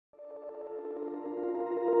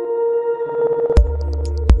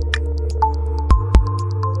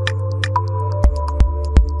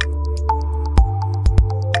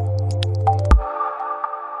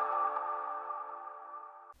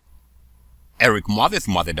Eric Muathe,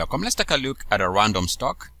 Muathe.com. Let's take a look at a random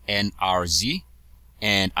stock, NRZ.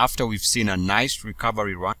 And after we've seen a nice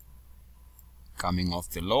recovery run, coming off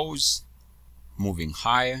the lows, moving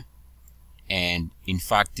higher, and in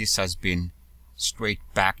fact this has been straight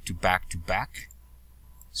back to back to back.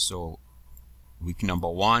 So week number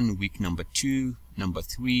 1, week number 2, number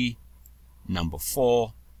 3, number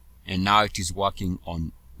 4, and now it is working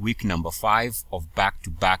on week number 5 of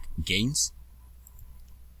back-to-back gains.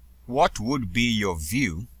 What would be your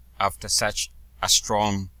view after such a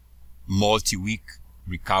strong multi-week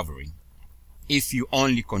recovery if you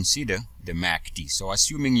only consider the MACD? So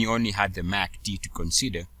assuming you only had the MACD to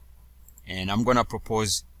consider, and I'm going to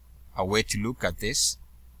propose a way to look at this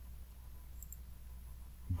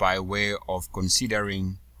by way of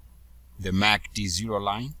considering the MACD zero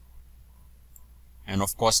line. And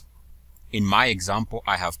of course, in my example,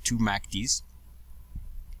 I have 2 MACDs.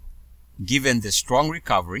 Given the strong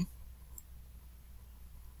recovery,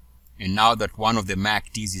 and now that one of the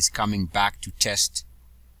MACDs is coming back to test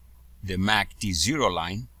the MACD zero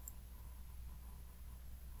line,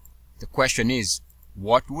 the question is,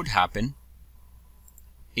 what would happen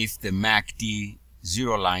if the MACD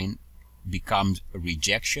zero line becomes a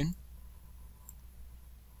rejection,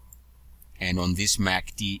 and on this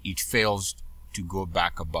MACD it fails to go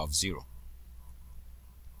back above zero?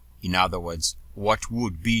 In other words, what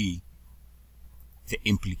would be the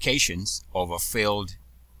implications of a failed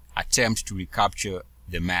attempt to recapture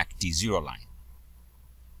the MACD zero line?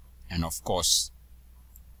 And of course,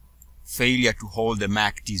 failure to hold the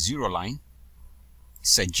MACD zero line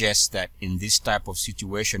suggests that in this type of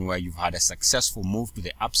situation where you've had a successful move to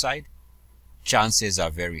the upside, chances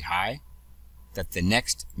are very high that the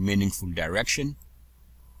next meaningful direction,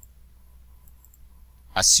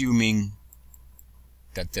 assuming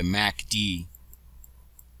that the MACD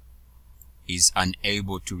is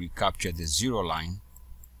unable to recapture the zero line,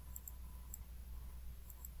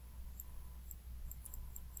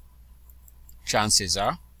 chances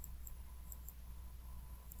are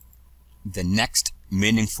the next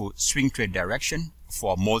meaningful swing trade direction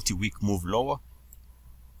for a multi-week move lower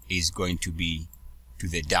is going to be to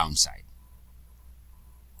the downside.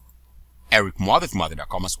 Eric Muathe,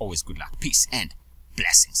 Muathe.com. As always, good luck, peace, and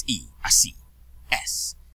blessings. ETFs.